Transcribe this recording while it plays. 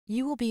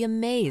You will be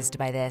amazed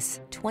by this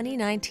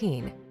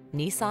 2019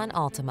 Nissan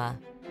Altima.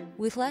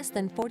 With less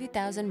than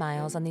 40,000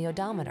 miles on the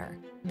odometer,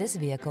 this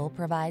vehicle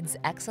provides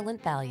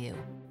excellent value.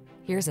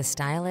 Here's a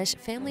stylish,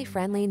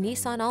 family-friendly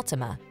Nissan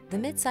Altima, the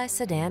midsize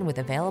sedan with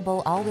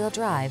available all-wheel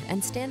drive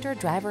and standard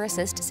driver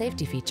assist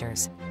safety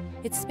features.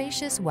 Its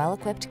spacious,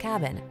 well-equipped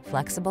cabin,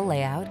 flexible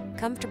layout,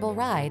 comfortable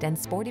ride, and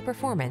sporty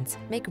performance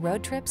make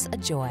road trips a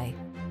joy.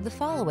 The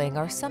following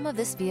are some of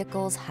this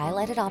vehicle's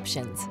highlighted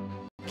options: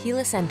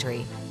 keyless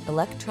entry,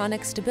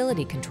 electronic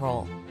stability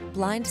control,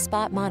 blind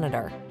spot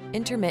monitor,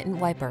 intermittent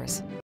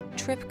wipers,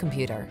 trip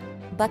computer,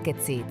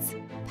 bucket seats,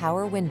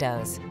 power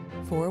windows,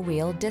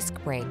 four-wheel disc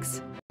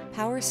brakes,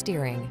 power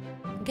steering.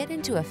 Get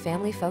into a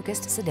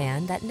family-focused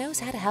sedan that knows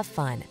how to have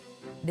fun.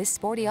 This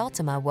sporty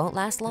Altima won't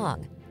last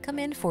long. Come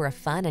in for a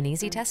fun and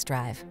easy test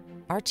drive.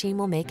 Our team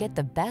will make it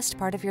the best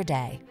part of your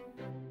day.